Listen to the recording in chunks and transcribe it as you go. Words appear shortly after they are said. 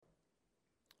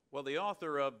Well, the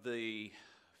author of the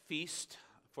feast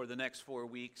for the next 4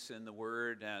 weeks in the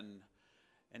Word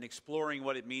and exploring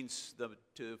what it means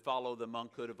to follow the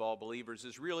monkhood of all believers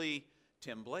is really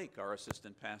Tim Blake, our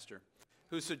assistant pastor,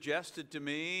 who suggested to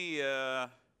me,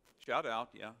 shout out,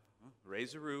 yeah,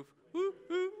 raise the roof, whoop,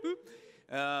 whoop, whoop.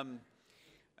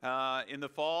 In the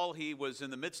fall, he was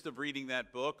in the midst of reading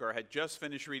that book, or had just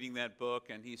finished reading that book,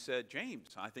 and he said,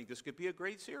 James, I think this could be a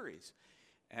great series.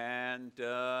 And,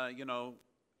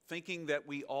 thinking that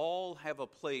we all have a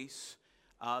place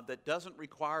that doesn't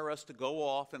require us to go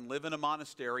off and live in a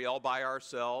monastery all by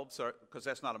ourselves, because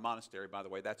that's not a monastery, by the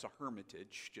way, that's a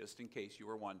hermitage, just in case you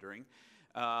were wondering.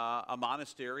 A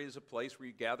monastery is a place where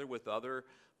you gather with other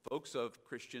folks of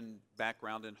Christian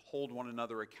background and hold one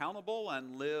another accountable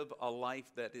and live a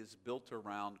life that is built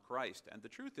around Christ. And the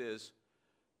truth is,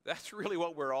 that's really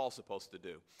what we're all supposed to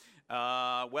do,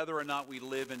 whether or not we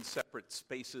live in separate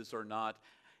spaces or not.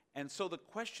 And so the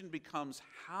question becomes,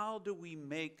 how do we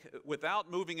make,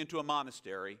 without moving into a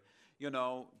monastery,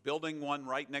 building one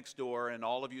right next door and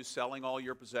all of you selling all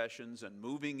your possessions and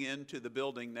moving into the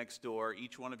building next door,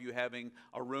 each one of you having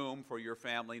a room for your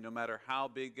family, no matter how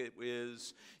big it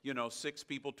is, 6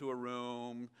 people to a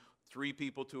room, 3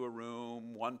 people to a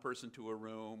room, 1 person to a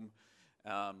room,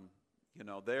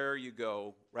 there you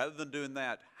go. Rather than doing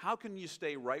that, how can you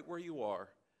stay right where you are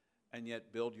and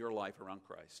yet build your life around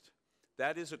Christ?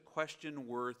 That is a question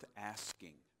worth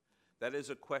asking. That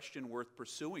is a question worth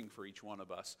pursuing for each one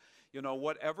of us.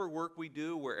 Whatever work we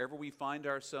do, wherever we find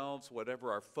ourselves,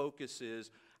 whatever our focus is,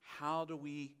 how do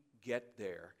we get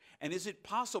there? And is it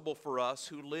possible for us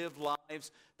who live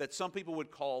lives that some people would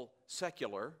call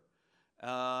secular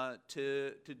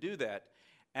to do that?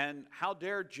 And how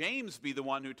dare James be the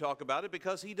one who talk about it,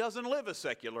 because he doesn't live a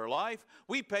secular life.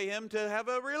 We pay him to have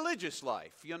a religious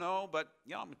life, but I'm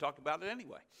going to talk about it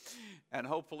anyway. And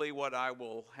hopefully what I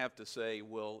will have to say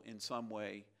will in some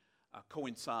way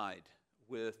coincide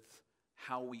with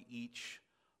how we each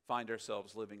find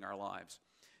ourselves living our lives.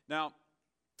 Now,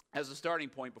 as a starting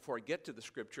point, before I get to the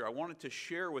scripture, I wanted to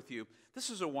share with you, this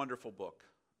is a wonderful book.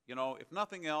 If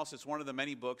nothing else, it's one of the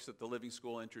many books that the Living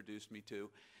School introduced me to.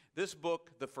 This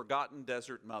book, The Forgotten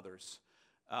Desert Mothers,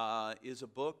 is a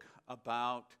book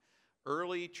about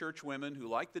early church women who,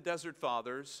 like the Desert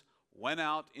Fathers, went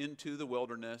out into the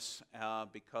wilderness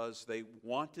because they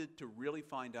wanted to really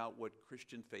find out what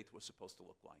Christian faith was supposed to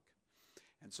look like.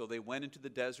 And so they went into the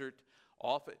desert.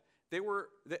 Often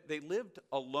they lived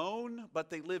alone, but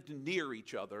they lived near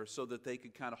each other so that they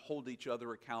could kind of hold each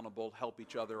other accountable, help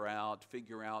each other out,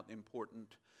 figure out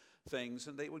important things,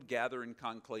 and they would gather in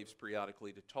conclaves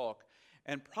periodically to talk.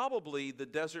 And probably the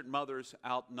Desert Mothers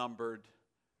outnumbered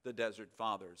the Desert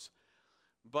Fathers.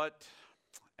 But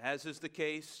as is the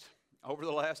case, over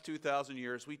the last 2,000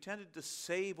 years, we tended to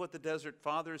save what the Desert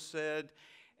Fathers said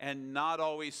and not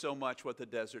always so much what the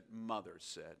Desert Mothers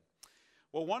said.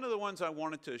 Well, one of the ones I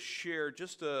wanted to share,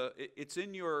 it's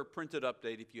in your printed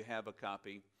update if you have a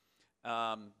copy.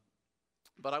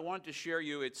 But I wanted to share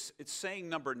you, it's saying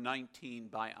number 19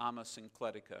 by Amma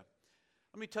Sincletica.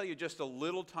 Let me tell you just a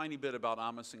little tiny bit about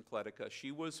Amma Sincletica.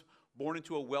 She was born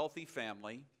into a wealthy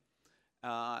family,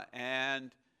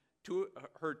 and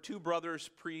her 2 brothers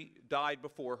died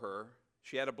before her.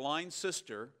 She had a blind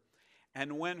sister,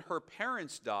 and when her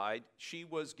parents died, she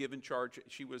was given charge.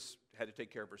 Had to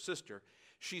take care of her sister.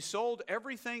 She sold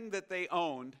everything that they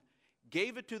owned,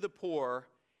 gave it to the poor,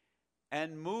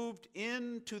 and moved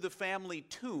into the family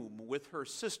tomb with her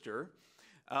sister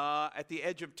at the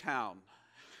edge of town.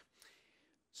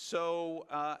 So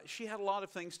she had a lot of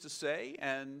things to say,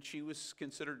 and she was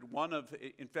considered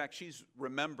in fact, she's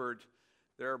remembered.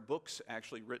 There are books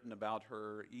actually written about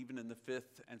her even in the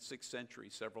 5th and 6th century,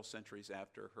 several centuries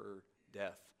after her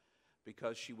death,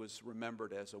 because she was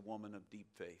remembered as a woman of deep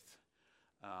faith.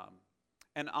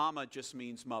 And Amma just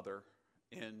means mother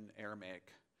in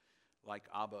Aramaic, like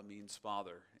Abba means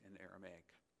father in Aramaic.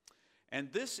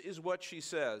 And this is what she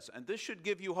says, and this should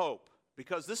give you hope,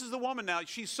 because this is the woman now.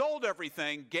 She sold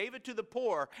everything, gave it to the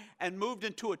poor, and moved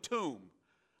into a tomb.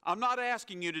 I'm not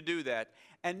asking you to do that,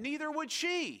 and neither would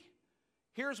she.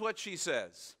 Here's what she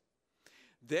says.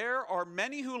 There are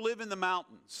many who live in the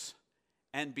mountains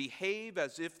and behave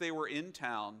as if they were in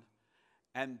town,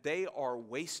 and they are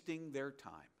wasting their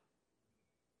time.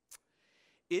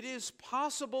 It is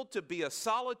possible to be a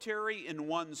solitary in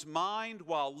one's mind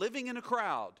while living in a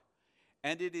crowd,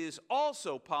 and it is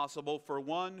also possible for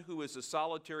one who is a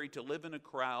solitary to live in a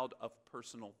crowd of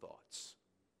personal thoughts.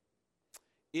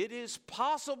 It is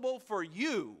possible for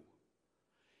you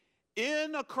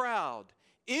in a crowd,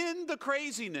 in the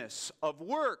craziness of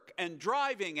work and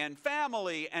driving and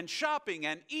family and shopping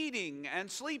and eating and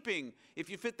sleeping, if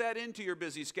you fit that into your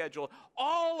busy schedule,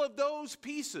 all of those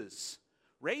pieces,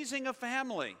 raising a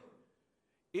family,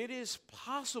 it is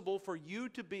possible for you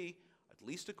to be, at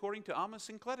least according to Amos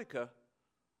Sinclair,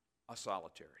 a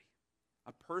solitary,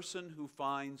 a person who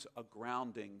finds a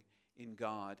grounding in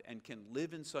God and can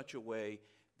live in such a way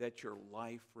that your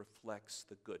life reflects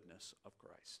the goodness of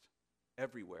Christ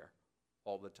everywhere,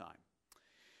 all the time.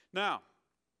 Now,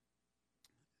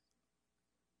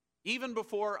 even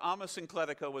before Amos Sinclair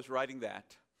was writing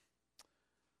that,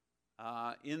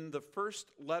 in the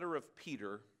first letter of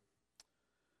Peter,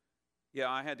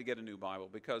 I had to get a new Bible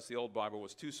because the old Bible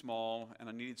was too small and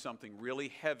I needed something really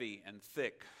heavy and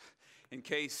thick in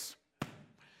case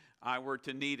I were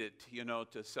to need it,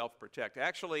 to self-protect.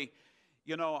 Actually,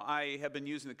 I have been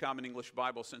using the Common English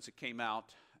Bible since it came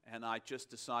out, and I just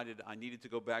decided I needed to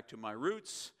go back to my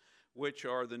roots, which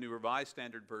are the New Revised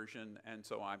Standard Version, and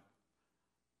so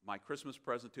my Christmas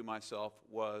present to myself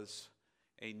was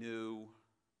a new,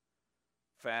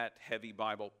 fat, heavy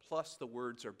Bible, plus the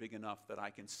words are big enough that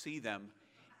I can see them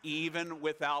even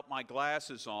without my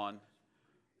glasses on.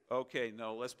 Okay,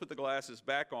 no, let's put the glasses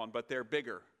back on, but they're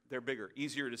bigger. They're bigger,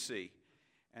 easier to see.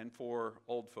 And for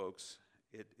old folks,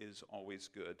 it is always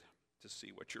good to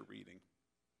see what you're reading.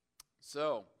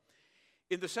 So,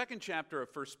 in the second chapter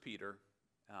of 1 Peter,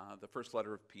 the first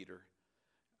letter of Peter,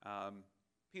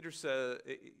 Peter says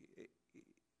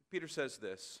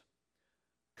this,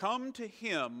 "Come to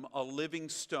him, a living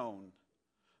stone,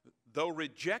 though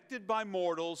rejected by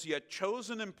mortals, yet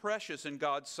chosen and precious in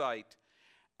God's sight,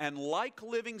 and like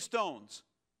living stones,"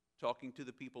 talking to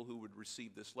the people who would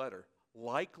receive this letter,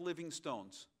 like living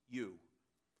stones,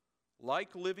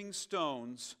 like living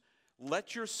stones,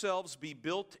 let yourselves be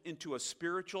built into a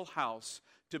spiritual house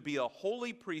to be a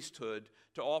holy priesthood,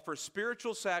 to offer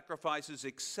spiritual sacrifices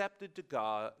accepted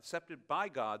by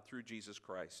God through Jesus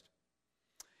Christ.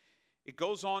 It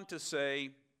goes on to say,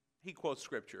 he quotes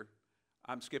Scripture.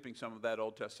 I'm skipping some of that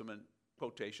Old Testament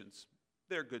quotations.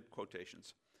 They're good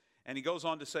quotations. And he goes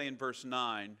on to say in verse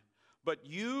 9, "But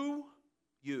you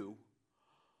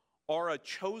are a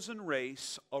chosen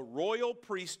race, a royal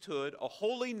priesthood, a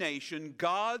holy nation,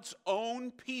 God's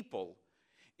own people,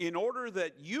 in order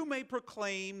that you may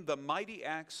proclaim the mighty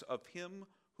acts of him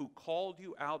who called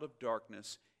you out of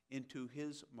darkness into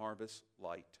his marvelous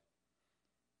light.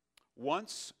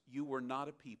 Once you were not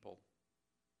a people,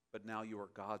 but now you are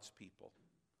God's people.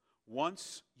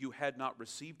 Once you had not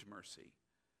received mercy,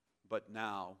 but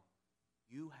now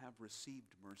you have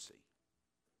received mercy."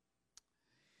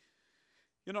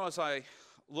 As I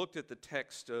looked at the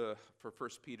text for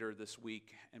 1 Peter this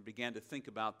week and began to think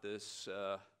about this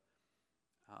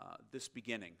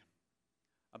beginning,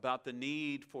 about the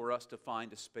need for us to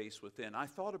find a space within, I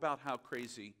thought about how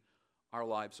crazy our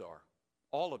lives are.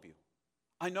 All of you.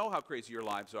 I know how crazy your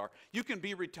lives are. You can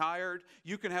be retired.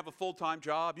 You can have a full-time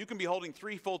job. You can be holding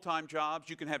 3 full-time jobs.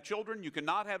 You can have children. You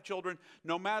cannot have children.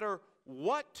 No matter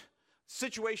what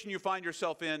situation you find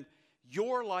yourself in,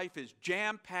 your life is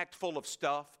jam-packed full of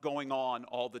stuff going on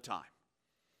all the time.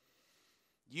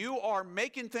 You are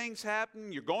making things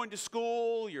happen. You're going to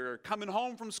school. You're coming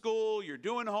home from school. You're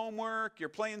doing homework. You're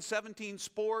playing 17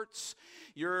 sports.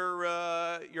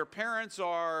 Your parents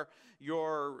are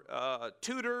your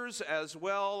tutors, as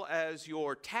well as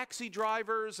your taxi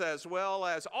drivers, as well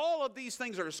as all of these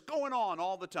things are just going on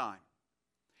all the time.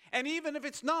 And even if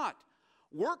it's not,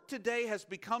 work today has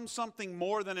become something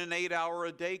more than an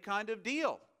 8-hour-a-day kind of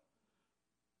deal.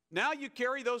 Now you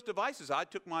carry those devices. I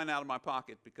took mine out of my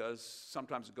pocket because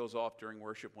sometimes it goes off during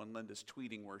worship when Linda's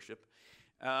tweeting worship.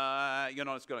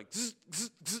 It's going zzz,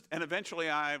 zzz, zzz, and eventually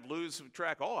I lose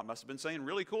track. Oh, I must have been saying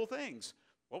really cool things.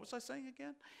 What was I saying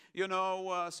again?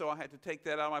 So I had to take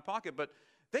that out of my pocket. But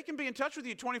they can be in touch with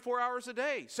you 24 hours a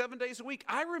day, 7 days a week.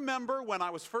 I remember when I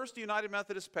was first a United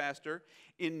Methodist pastor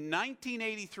in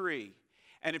 1983.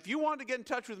 And if you wanted to get in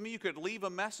touch with me, you could leave a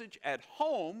message at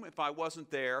home if I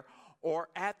wasn't there, or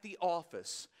at the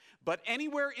office. But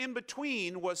anywhere in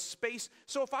between was space.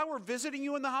 So if I were visiting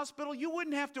you in the hospital, you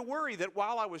wouldn't have to worry that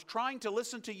while I was trying to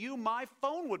listen to you, my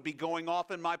phone would be going off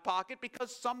in my pocket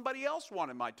because somebody else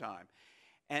wanted my time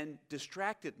and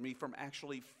distracted me from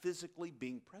actually physically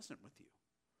being present with you,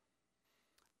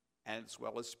 as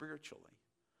well as spiritually.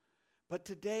 But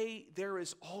today, there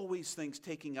is always things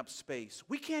taking up space.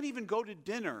 We can't even go to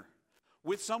dinner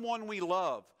with someone we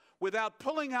love without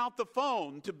pulling out the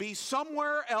phone to be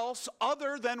somewhere else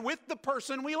other than with the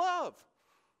person we love.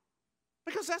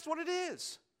 Because that's what it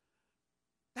is.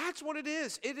 That's what it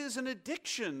is. It is an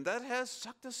addiction that has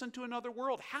sucked us into another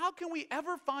world. How can we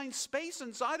ever find space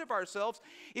inside of ourselves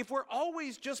if we're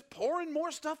always just pouring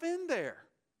more stuff in there?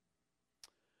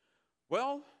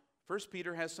 Well, 1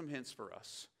 Peter has some hints for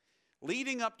us.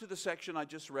 Leading up to the section I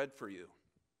just read for you.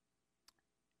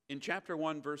 In chapter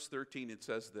 1, verse 13, it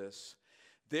says this,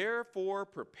 "Therefore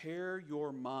prepare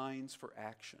your minds for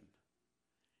action.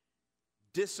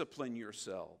 Discipline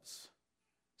yourselves.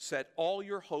 Set all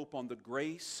your hope on the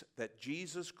grace that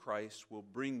Jesus Christ will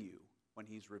bring you when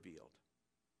he's revealed."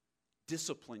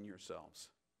 Discipline yourselves.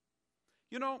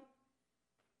 You know,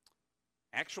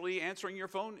 actually answering your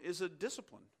phone is a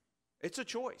discipline. It's a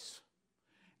choice.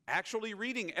 Actually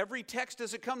reading every text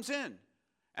as it comes in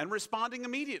and responding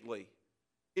immediately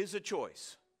is a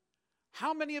choice.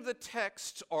 How many of the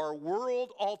texts are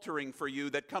world-altering for you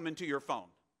that come into your phone?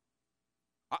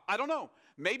 I don't know.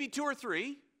 Maybe 2 or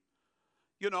 3.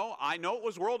 You know, I know it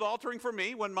was world-altering for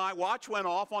me when my watch went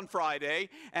off on Friday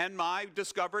and I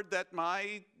discovered that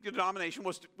my denomination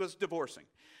was divorcing,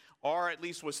 or at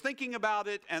least was thinking about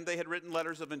it, and they had written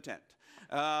letters of intent.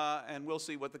 And we'll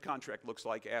see what the contract looks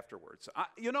like afterwards.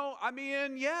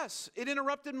 Yes, it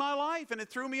interrupted my life and it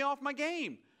threw me off my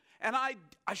game. And I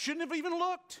shouldn't have even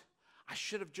looked. I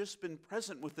should have just been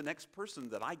present with the next person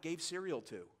that I gave cereal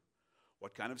to.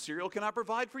 What kind of cereal can I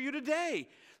provide for you today?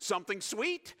 Something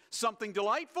sweet? Something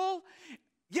delightful?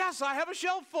 Yes, I have a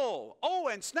shelf full. Oh,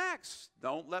 and snacks.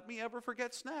 Don't let me ever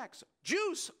forget snacks.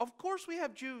 Juice. Of course we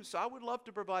have juice. I would love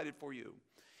to provide it for you.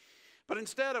 But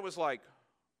instead I was like,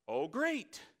 oh,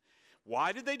 great.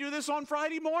 Why did they do this on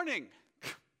Friday morning?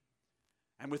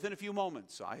 And within a few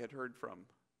moments, I had heard from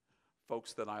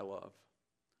folks that I love.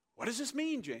 What does this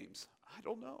mean, James? I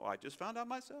don't know. I just found out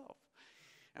myself.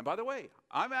 And by the way,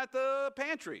 I'm at the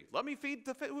pantry. Let me feed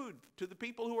the food to the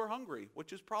people who are hungry,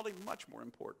 which is probably much more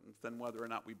important than whether or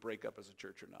not we break up as a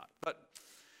church or not. But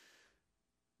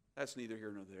that's neither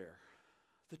here nor there.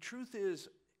 The truth is,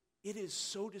 it is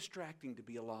so distracting to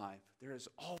be alive. There is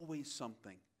always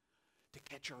something to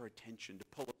catch our attention, to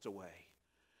pull us away.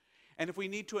 And if we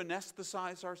need to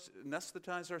anesthetize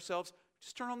ourselves,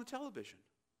 just turn on the television.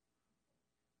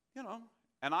 You know.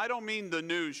 And I don't mean the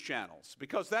news channels,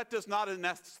 because that does not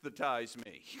anesthetize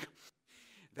me.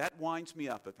 That winds me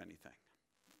up, if anything.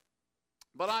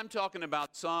 But I'm talking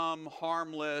about some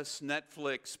harmless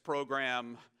Netflix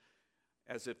program,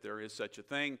 as if there is such a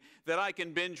thing, that I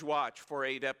can binge watch for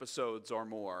 8 episodes or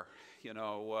more,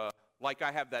 like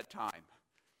I have that time.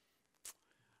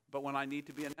 But when I need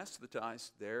to be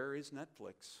anesthetized, there is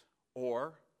Netflix,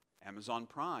 or Amazon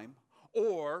Prime,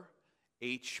 or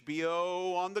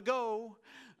HBO on the go,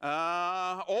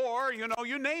 or,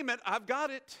 you name it, I've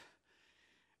got it.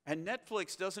 And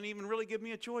Netflix doesn't even really give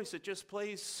me a choice. It just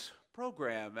plays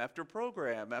program after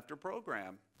program after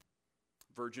program.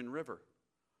 Virgin River.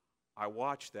 I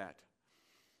watch that.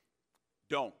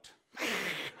 Don't.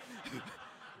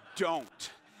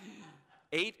 Don't.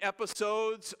 8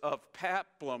 episodes of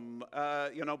Paplum,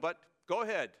 but go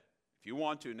ahead. If you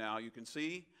want to now, you can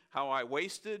see how I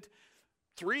wasted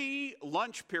 3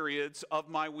 lunch periods of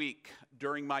my week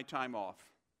during my time off.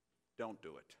 Don't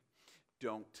do it.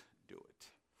 Don't do it.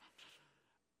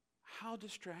 How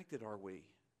distracted are we?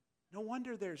 No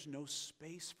wonder there's no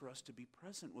space for us to be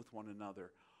present with one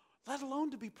another, let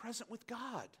alone to be present with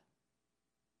God.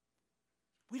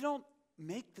 We don't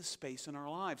make the space in our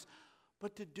lives,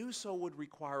 but to do so would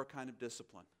require a kind of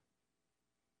discipline.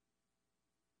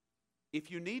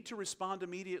 If you need to respond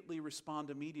immediately, respond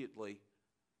immediately.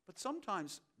 But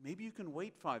sometimes, maybe you can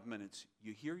wait 5 minutes.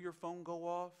 You hear your phone go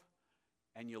off,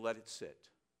 and you let it sit.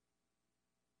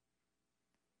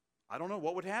 I don't know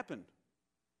what would happen.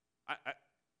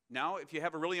 Now, if you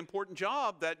have a really important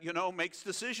job that, makes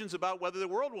decisions about whether the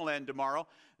world will end tomorrow,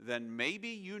 then maybe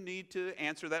you need to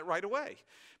answer that right away,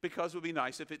 because it would be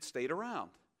nice if it stayed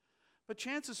around. But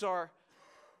chances are,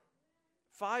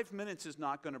 5 minutes is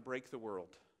not going to break the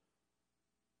world.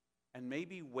 And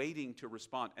maybe waiting to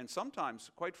respond. And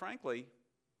sometimes, quite frankly,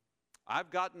 I've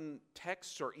gotten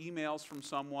texts or emails from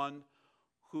someone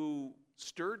who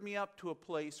stirred me up to a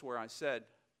place where I said,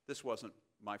 this wasn't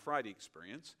my Friday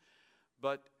experience,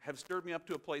 but have stirred me up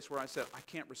to a place where I said, I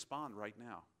can't respond right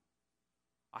now.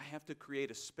 I have to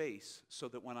create a space so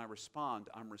that when I respond,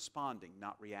 I'm responding,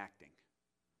 not reacting.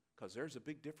 Because there's a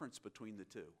big difference between the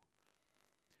two.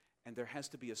 And there has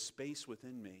to be a space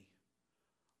within me,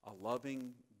 a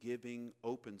loving, giving,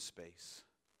 open space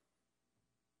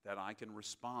that I can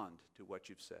respond to what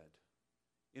you've said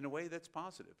in a way that's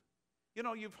positive.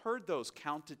 You've heard those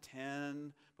count to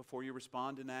 10 before you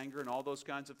respond in anger and all those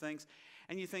kinds of things.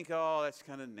 And you think, oh, that's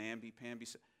kind of namby-pamby.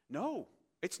 No,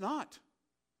 it's not.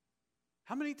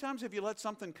 How many times have you let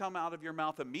something come out of your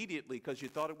mouth immediately because you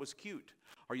thought it was cute,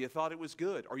 or you thought it was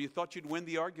good, or you thought you'd win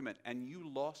the argument, and you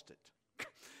lost it?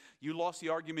 You lost the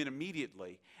argument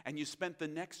immediately, and you spent the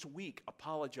next week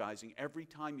apologizing every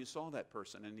time you saw that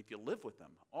person. And if you live with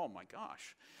them, oh my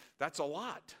gosh, that's a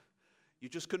lot. You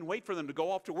just couldn't wait for them to go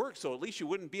off to work, so at least you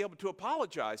wouldn't be able to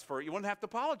apologize for it. You wouldn't have to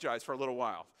apologize for a little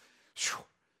while. Whew,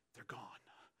 they're gone.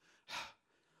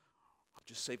 I'll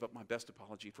just save up my best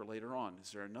apology for later on.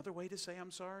 Is there another way to say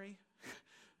I'm sorry?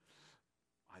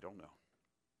 I don't know.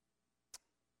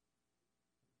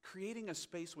 Creating a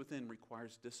space within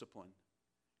requires discipline.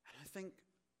 And I think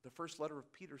the first letter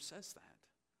of Peter says that.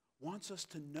 Wants us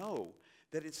to know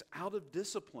that it's out of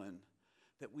discipline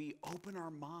that we open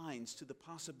our minds to the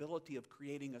possibility of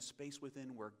creating a space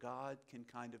within where God can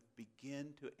kind of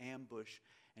begin to ambush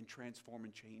and transform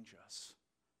and change us.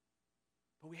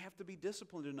 But we have to be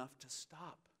disciplined enough to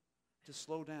stop, to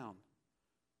slow down.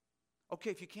 Okay,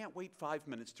 if you can't wait 5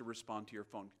 minutes to respond to your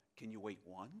phone, can you wait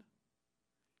 1?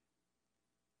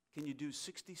 Can you do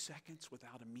 60 seconds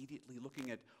without immediately looking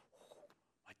at,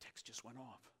 my text just went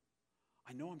off.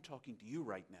 I know I'm talking to you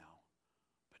right now,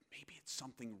 but maybe it's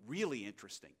something really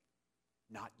interesting,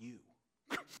 not you.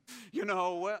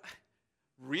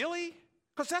 Really?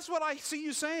 Because that's what I see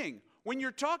you saying. When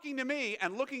you're talking to me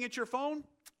and looking at your phone,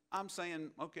 I'm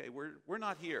saying, okay, we're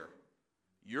not here.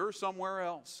 You're somewhere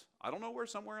else. I don't know where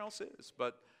somewhere else is,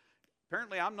 but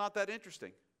apparently I'm not that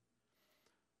interesting.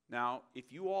 Now,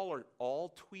 if you all are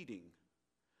all tweeting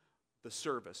the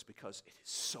service because it is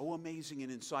so amazing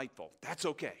and insightful, that's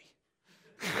okay.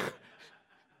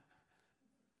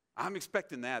 I'm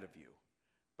expecting that of you.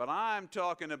 But I'm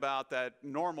talking about that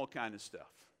normal kind of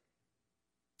stuff.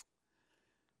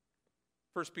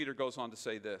 1 Peter goes on to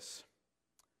say this.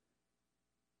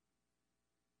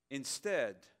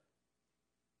 Instead,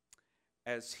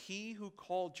 as he who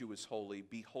called you is holy,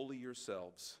 be holy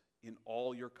yourselves in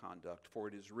all your conduct, for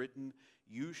it is written,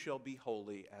 you shall be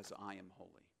holy as I am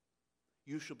holy.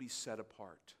 You shall be set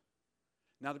apart.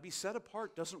 Now, to be set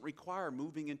apart doesn't require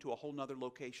moving into a whole nother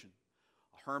location,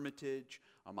 a hermitage,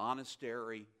 a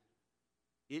monastery.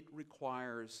 It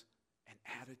requires an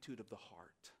attitude of the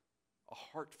heart, a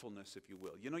heartfulness, if you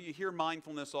will. You hear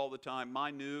mindfulness all the time.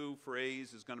 My new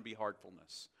phrase is going to be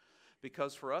heartfulness.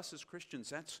 Because for us as Christians,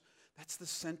 that's the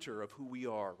center of who we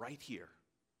are right here.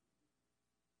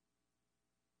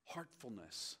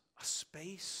 Heartfulness, a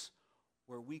space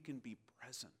where we can be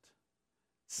present,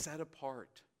 set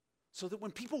apart, so that when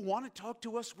people want to talk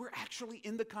to us, we're actually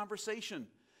in the conversation.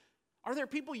 Are there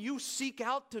people you seek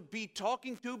out to be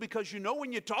talking to because you know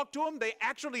when you talk to them, they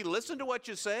actually listen to what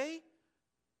you say?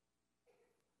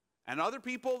 And other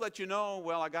people that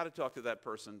I got to talk to that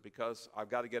person because I've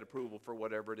got to get approval for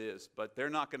whatever it is. But they're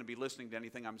not going to be listening to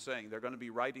anything I'm saying. They're going to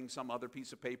be writing some other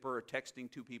piece of paper or texting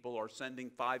 2 people or sending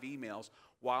 5 emails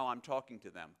while I'm talking to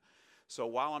them. So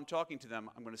while I'm talking to them,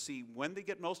 I'm going to see when they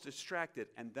get most distracted,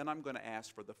 and then I'm going to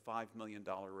ask for the $5 million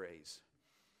raise.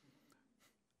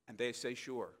 And they say,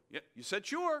 sure. Yeah, you said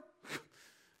sure.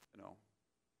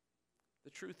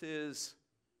 The truth is,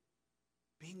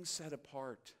 being set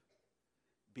apart,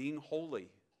 being holy,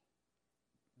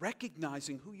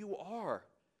 recognizing who you are.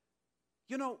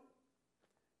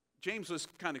 James was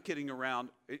kind of kidding around.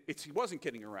 He wasn't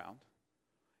kidding around.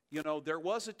 There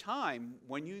was a time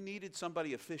when you needed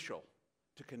somebody official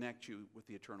to connect you with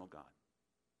the eternal God.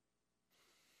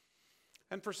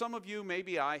 And for some of you,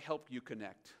 maybe I help you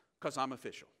connect because I'm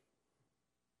official.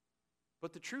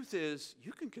 But the truth is,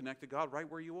 you can connect to God right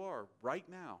where you are, right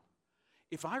now.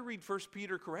 If I read 1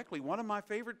 Peter correctly, one of my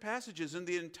favorite passages in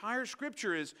the entire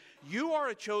Scripture is, you are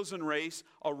a chosen race,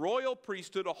 a royal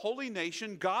priesthood, a holy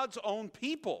nation, God's own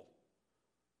people.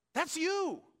 That's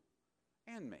you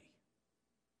and me.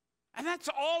 And that's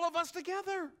all of us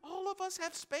together. All of us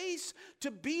have space to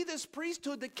be this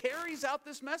priesthood that carries out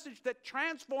this message that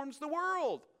transforms the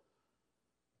world.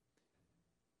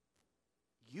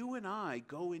 You and I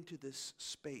go into this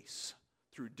space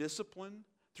through discipline,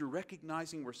 through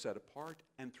recognizing we're set apart,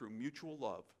 and through mutual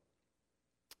love.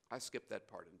 I skipped that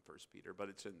part in 1 Peter, but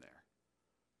it's in there.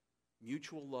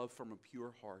 Mutual love from a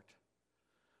pure heart.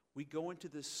 We go into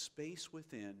this space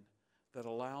within that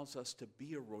allows us to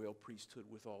be a royal priesthood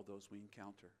with all those we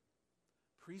encounter.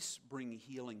 Priests bring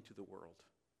healing to the world.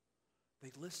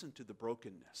 They listen to the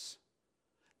brokenness.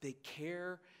 They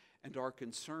care and are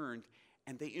concerned,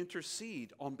 and they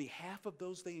intercede on behalf of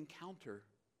those they encounter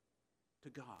to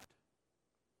God.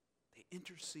 They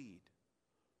intercede.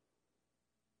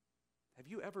 Have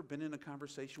you ever been in a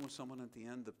conversation with someone at the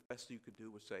end, the best you could do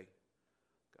was say,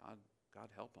 God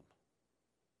help them.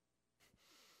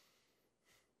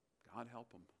 God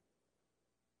help them.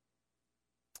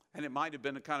 And it might have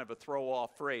been a kind of a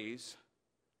throw-off phrase,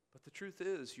 but the truth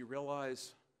is, you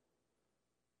realize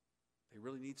they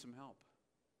really need some help.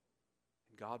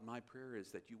 And God, my prayer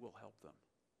is that you will help them.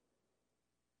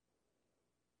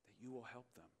 That you will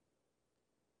help them.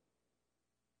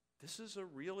 This is a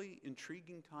really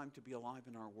intriguing time to be alive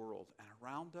in our world. And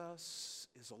around us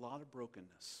is a lot of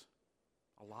brokenness,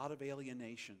 a lot of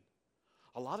alienation,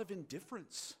 a lot of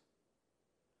indifference.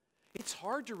 It's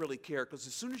hard to really care because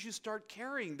as soon as you start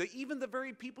caring, even the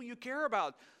very people you care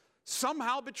about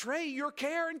somehow betray your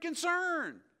care and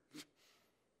concern.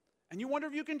 And you wonder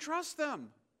if you can trust them.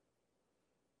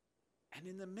 And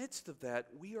in the midst of that,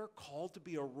 we are called to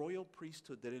be a royal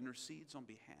priesthood that intercedes on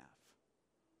behalf,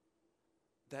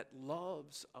 that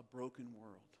loves a broken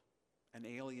world, an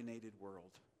alienated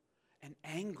world, an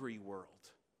angry world.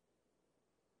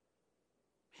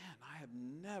 Man, I have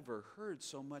never heard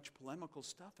so much polemical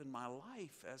stuff in my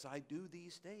life as I do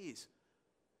these days.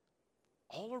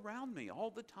 All around me,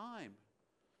 all the time.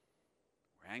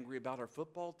 We're angry about our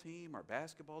football team, our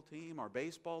basketball team, our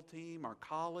baseball team, our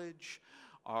college,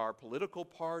 our political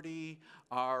party,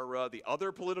 the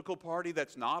other political party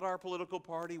that's not our political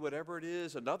party, whatever it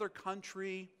is, another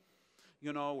country.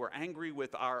 You know, we're angry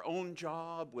with our own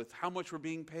job, with how much we're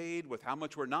being paid, with how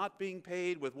much we're not being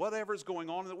paid, with whatever's going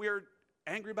on, that we're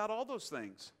angry about all those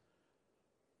things.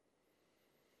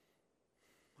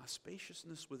 A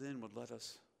spaciousness within would let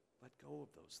us let go of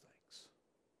those things.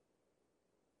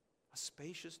 A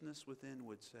spaciousness within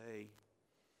would say,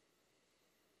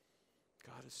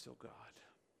 God is still God.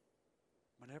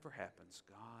 Whatever happens,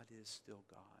 God is still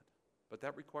God. But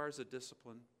that requires a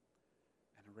discipline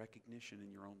and a recognition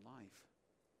in your own life.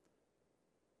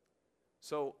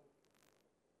 So,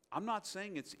 I'm not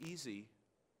saying it's easy.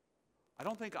 I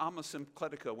don't think Amma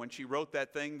Sympletica, when she wrote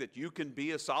that thing that you can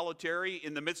be a solitary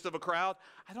in the midst of a crowd,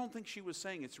 I don't think she was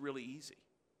saying it's really easy.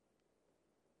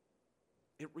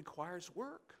 It requires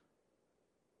work.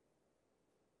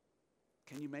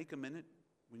 Can you make a minute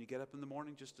when you get up in the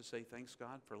morning just to say, thanks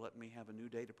God for letting me have a new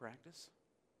day to practice?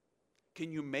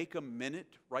 Can you make a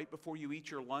minute right before you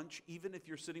eat your lunch, even if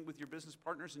you're sitting with your business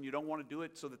partners and you don't want to do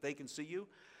it so that they can see you?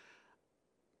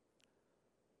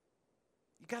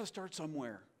 You got to start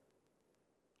somewhere.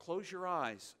 Close your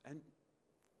eyes and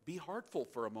be heartful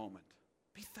for a moment.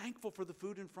 Be thankful for the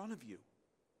food in front of you.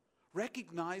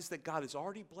 Recognize that God has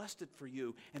already blessed it for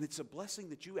you, and it's a blessing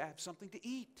that you have something to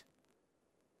eat.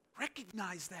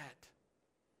 Recognize that.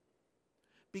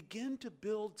 Begin to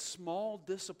build small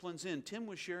disciplines in. Tim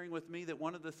was sharing with me that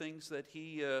one of the things that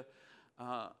he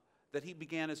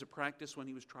began as a practice when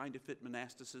he was trying to fit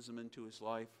monasticism into his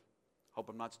life. Hope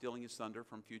I'm not stealing his thunder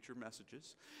from future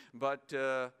messages. But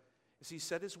is he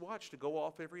set his watch to go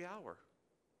off every hour.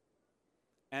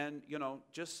 And,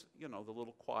 just, the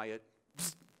little quiet,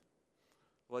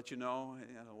 let you know,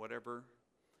 whatever.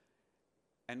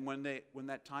 And when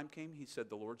that time came, he said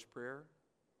the Lord's Prayer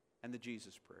and the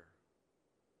Jesus Prayer.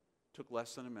 Took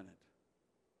less than a minute.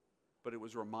 But it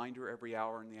was a reminder every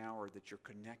hour in the hour that you're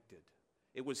connected.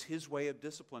 It was his way of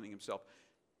disciplining himself.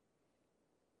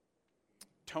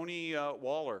 Tony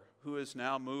Waller, who has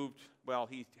now moved, well,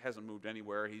 he hasn't moved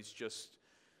anywhere. He's just,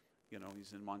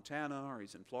 he's in Montana or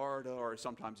he's in Florida or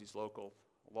sometimes he's local.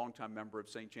 A longtime member of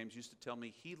St. James used to tell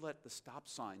me he let the stop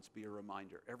signs be a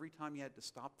reminder. Every time he had to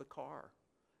stop the car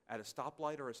at a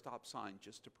stoplight or a stop sign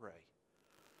just to pray.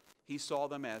 He saw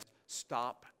them as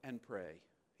stop and pray.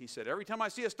 He said, every time I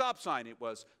see a stop sign, it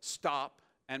was stop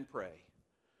and pray.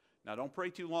 Now, don't pray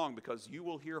too long because you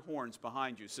will hear horns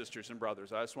behind you, sisters and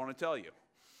brothers. I just want to tell you.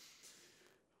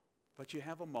 But you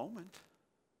have a moment.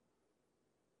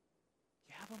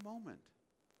 You have a moment.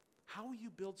 How will you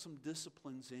build some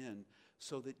disciplines in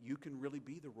so that you can really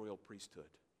be the royal priesthood?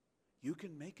 You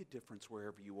can make a difference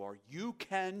wherever you are. You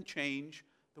can change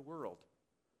the world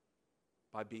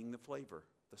by being the flavor,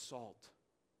 the salt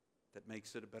that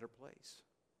makes it a better place.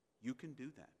 You can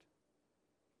do that.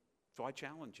 So I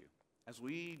challenge you, as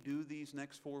we do these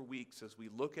next 4 weeks, as we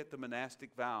look at the monastic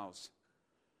vows,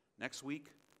 next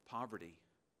week, poverty.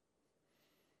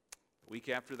 The week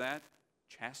after that,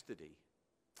 chastity.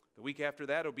 The week after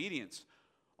that, obedience.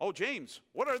 Oh, James,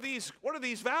 what are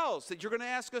these vows that you're going to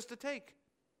ask us to take?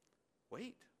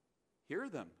 Wait, hear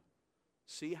them.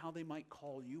 See how they might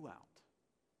call you out.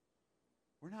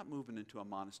 We're not moving into a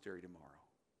monastery tomorrow,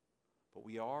 but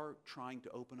we are trying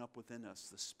to open up within us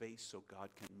the space so God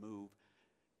can move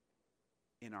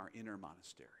in our inner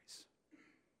monasteries.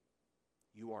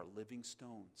 You are living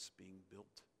stones being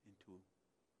built into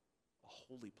a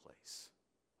holy place,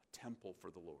 a temple for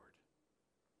the Lord.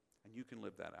 And you can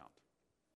live that out.